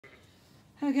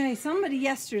Okay, somebody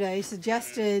yesterday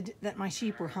suggested that my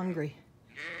sheep were hungry.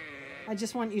 I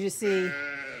just want you to see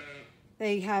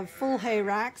they have full hay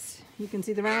racks. You can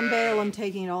see the round bale I'm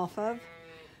taking it off of.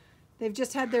 They've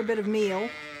just had their bit of meal,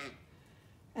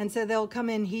 and so they'll come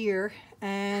in here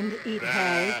and eat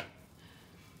hay.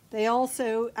 They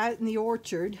also, out in the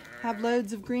orchard, have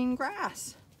loads of green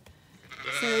grass.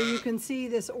 So you can see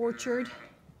this orchard,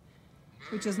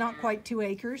 which is not quite 2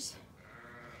 acres.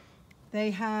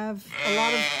 They have a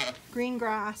lot of green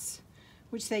grass,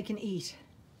 which they can eat.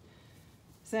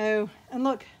 So, and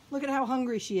look at how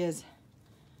hungry she is.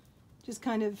 Just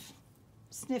kind of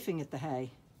sniffing at the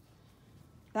hay.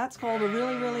 That's called a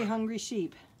really, really hungry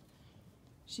sheep.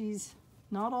 She's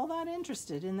not all that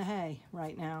interested in the hay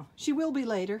right now. She will be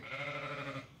later.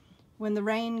 When the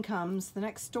rain comes, the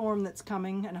next storm that's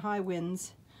coming and high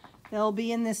winds, they'll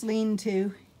be in this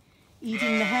lean-to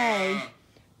eating the hay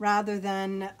rather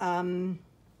than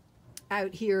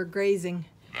out here grazing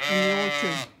in the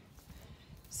orchard.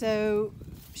 So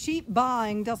sheep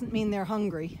buying doesn't mean they're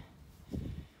hungry.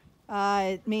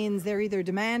 It means they're either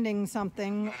demanding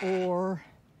something or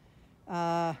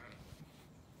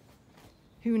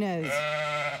who knows.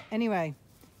 Anyway,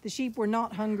 the sheep were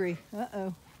not hungry.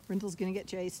 Uh-oh, Brindle's gonna get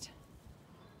chased.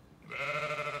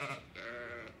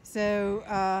 So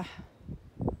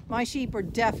my sheep are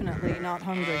definitely not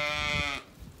hungry.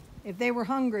 If they were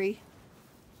hungry,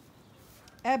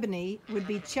 Ebony would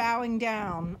be chowing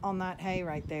down on that hay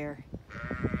right there.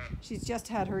 She's just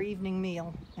had her evening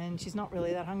meal and she's not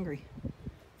really that hungry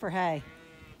for hay.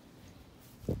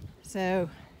 So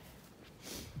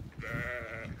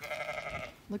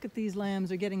look at these lambs,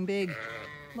 they're getting big,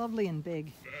 lovely and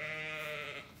big.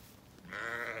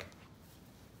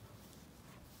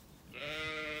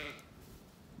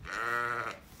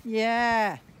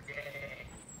 Yeah.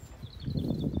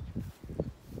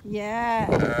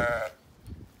 Yeah.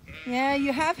 Yeah,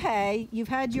 you have hay. You've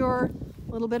had your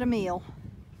little bit of meal.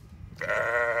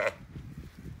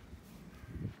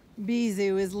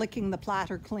 Bisou is licking the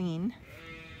platter clean.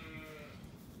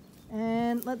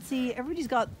 And let's see, everybody's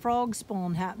got frog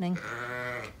spawn happening.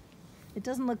 It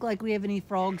doesn't look like we have any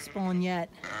frog spawn yet.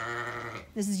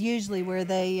 This is usually where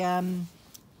they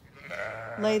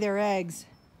lay their eggs.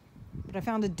 But I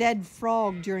found a dead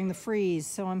frog during the freeze,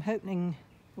 so I'm hoping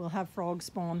we'll have frog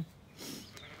spawn.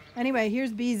 Anyway,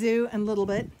 here's Bisou and Little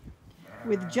Bit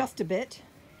with just a bit.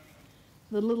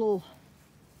 The little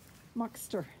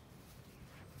muckster.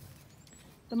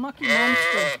 The mucky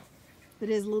monster that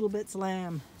is Little Bit's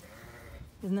lamb.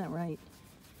 Isn't that right?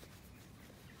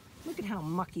 Look at how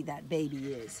mucky that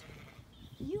baby is.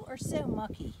 You are so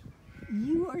mucky.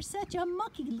 You are such a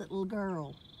mucky little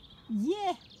girl.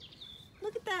 Yeah.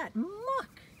 Look at that muck.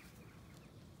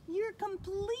 You're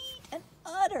complete and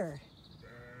utter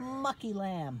mucky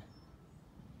lamb.